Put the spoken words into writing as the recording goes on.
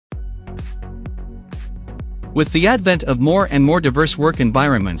With the advent of more and more diverse work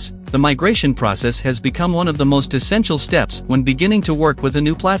environments, the migration process has become one of the most essential steps when beginning to work with a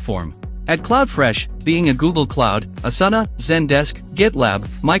new platform. At Cloudfresh, being a Google Cloud, Asana, Zendesk, GitLab,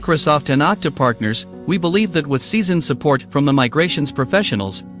 Microsoft and Okta partners, we believe that with seasoned support from the migrations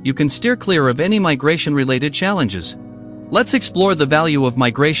professionals, you can steer clear of any migration-related challenges. Let's explore the value of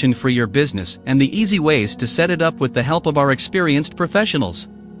migration for your business and the easy ways to set it up with the help of our experienced professionals.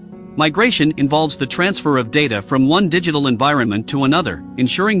 Migration involves the transfer of data from one digital environment to another,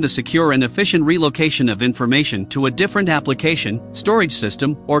 ensuring the secure and efficient relocation of information to a different application, storage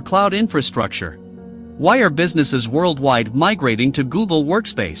system, or cloud infrastructure. Why are businesses worldwide migrating to Google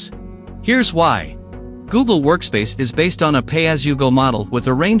Workspace? Here's why. Google Workspace is based on a pay-as-you-go model with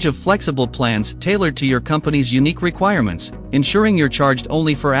a range of flexible plans tailored to your company's unique requirements, ensuring you're charged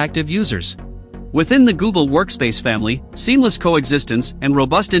only for active users. Within the Google Workspace family, seamless coexistence and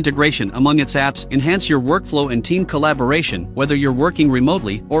robust integration among its apps enhance your workflow and team collaboration whether you're working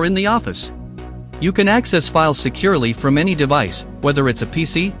remotely or in the office. You can access files securely from any device, whether it's a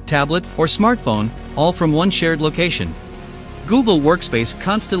PC, tablet, or smartphone, all from one shared location. Google Workspace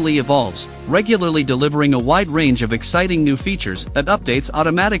constantly evolves, regularly delivering a wide range of exciting new features that updates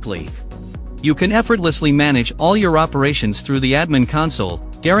automatically. You can effortlessly manage all your operations through the admin console,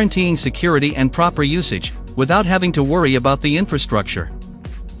 guaranteeing security and proper usage, without having to worry about the infrastructure.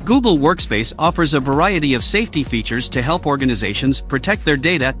 Google Workspace offers a variety of safety features to help organizations protect their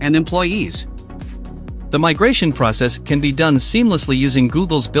data and employees. The migration process can be done seamlessly using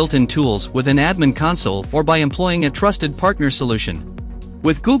Google's built-in tools with an admin console or by employing a trusted partner solution.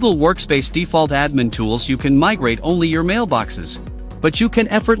 With Google Workspace default admin tools, you can migrate only your mailboxes. But you can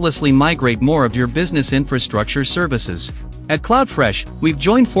effortlessly migrate more of your business infrastructure services. At Cloudfresh, we've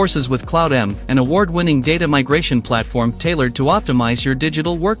joined forces with CloudM, an award-winning data migration platform tailored to optimize your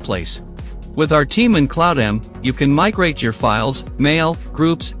digital workplace. With our team in CloudM, you can migrate your files, mail,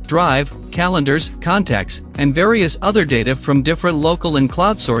 groups, drive, calendars, contacts, and various other data from different local and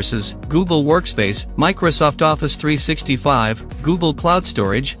cloud sources: Google Workspace, Microsoft Office 365, Google Cloud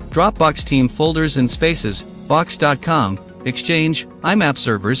Storage, Dropbox Team folders and spaces, Box.com, Exchange, IMAP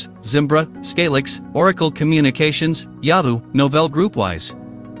servers, Zimbra, Scalix, Oracle Communications, Yahoo, Novell GroupWise.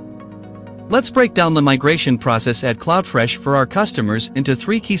 Let's break down the migration process at Cloudfresh for our customers into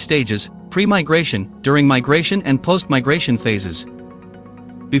 3 key stages: pre-migration, during migration and post-migration phases.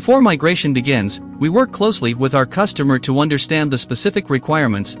 Before migration begins, we work closely with our customer to understand the specific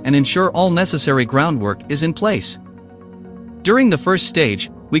requirements and ensure all necessary groundwork is in place. During the first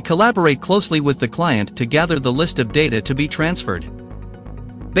stage, we collaborate closely with the client to gather the list of data to be transferred.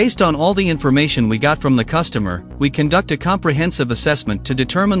 Based on all the information we got from the customer, we conduct a comprehensive assessment to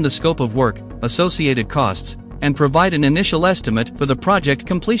determine the scope of work, associated costs, and provide an initial estimate for the project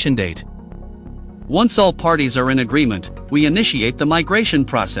completion date. Once all parties are in agreement, we initiate the migration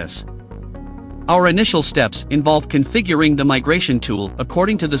process. Our initial steps involve configuring the migration tool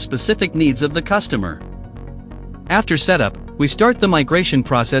according to the specific needs of the customer. After setup, we start the migration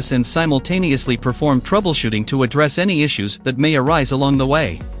process and simultaneously perform troubleshooting to address any issues that may arise along the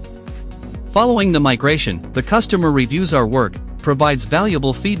way. Following the migration, the customer reviews our work, provides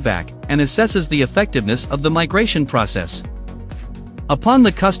valuable feedback, and assesses the effectiveness of the migration process. Upon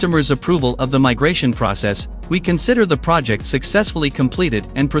the customer's approval of the migration process, we consider the project successfully completed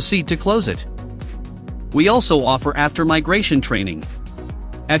and proceed to close it. We also offer after-migration training.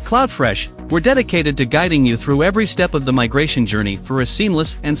 At Cloudfresh, we're dedicated to guiding you through every step of the migration journey for a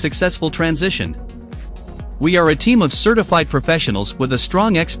seamless and successful transition. We are a team of certified professionals with a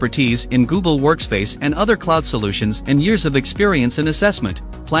strong expertise in Google Workspace and other cloud solutions and years of experience in assessment,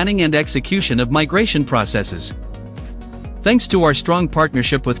 planning and execution of migration processes. Thanks to our strong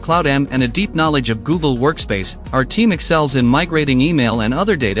partnership with CloudM and a deep knowledge of Google Workspace, our team excels in migrating email and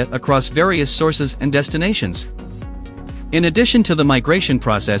other data across various sources and destinations. In addition to the migration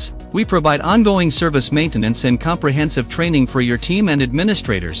process, we provide ongoing service maintenance and comprehensive training for your team and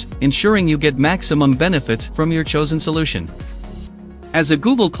administrators, ensuring you get maximum benefits from your chosen solution. As a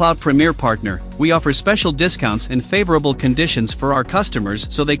Google Cloud Premier Partner, we offer special discounts and favorable conditions for our customers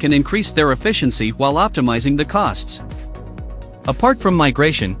so they can increase their efficiency while optimizing the costs. Apart from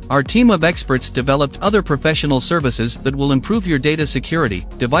migration, our team of experts developed other professional services that will improve your data security,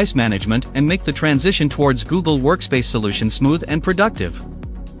 device management, and make the transition towards Google Workspace solutions smooth and productive.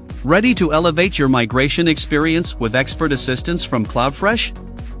 Ready to elevate your migration experience with expert assistance from Cloudfresh?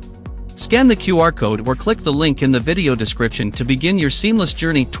 Scan the QR code or click the link in the video description to begin your seamless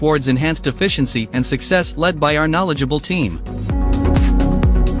journey towards enhanced efficiency and success led by our knowledgeable team.